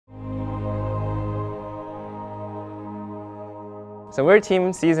So we're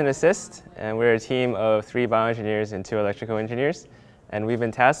Team Seize and Assist, and we're a team of 3 bioengineers and 2 electrical engineers. And we've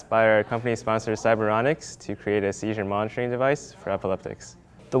been tasked by our company sponsor Cyberonics to create a seizure monitoring device for epileptics.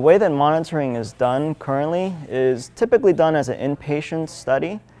 The way that monitoring is done currently is typically done as an inpatient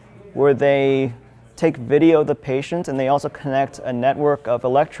study where they take video of the patient and they also connect a network of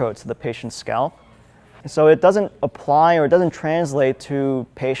electrodes to the patient's scalp. So it doesn't apply or it doesn't translate to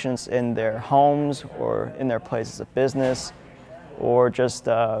patients in their homes or in their places of business or just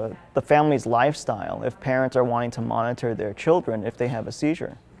the family's lifestyle if parents are wanting to monitor their children if they have a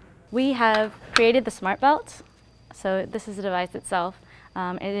seizure. We have created the Smart Belt. So this is the device itself.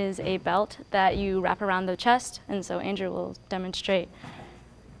 It is a belt that you wrap around the chest, and so Andrew will demonstrate.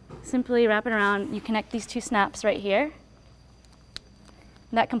 Simply wrap it around, you connect these 2 snaps right here.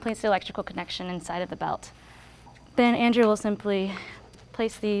 That completes the electrical connection inside of the belt. Then Andrew will simply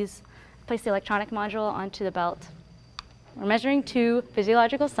place the electronic module onto the belt. We're measuring 2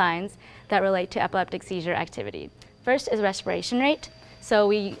 physiological signs that relate to epileptic seizure activity. First is respiration rate. So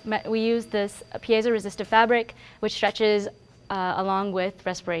we use this piezo-resistive fabric, which stretches along with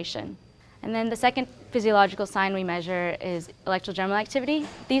respiration. And then the second physiological sign we measure is electrodermal activity.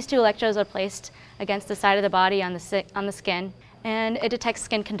 These 2 electrodes are placed against the side of the body on the skin, and it detects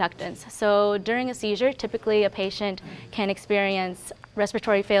skin conductance. So during a seizure, typically a patient can experience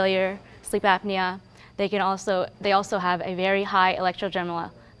respiratory failure, sleep apnea. They also have a very high electrodermal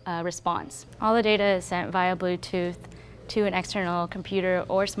response. All the data is sent via Bluetooth to an external computer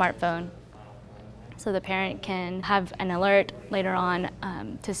or smartphone, so the parent can have an alert later on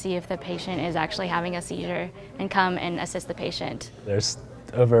to see if the patient is actually having a seizure and come and assist the patient. There's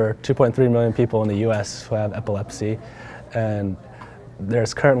over 2.3 million people in the US who have epilepsy, and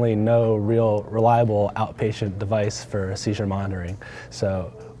there's currently no real reliable outpatient device for seizure monitoring.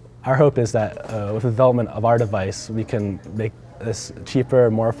 So our hope is that with the development of our device, we can make this cheaper,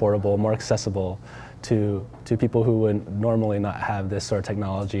 more affordable, more accessible to people who would normally not have this sort of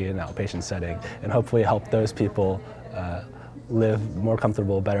technology in an outpatient setting, and hopefully help those people live more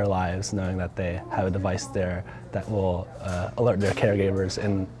comfortable, better lives, knowing that they have a device there that will alert their caregivers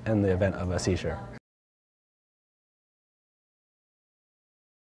in the event of a seizure.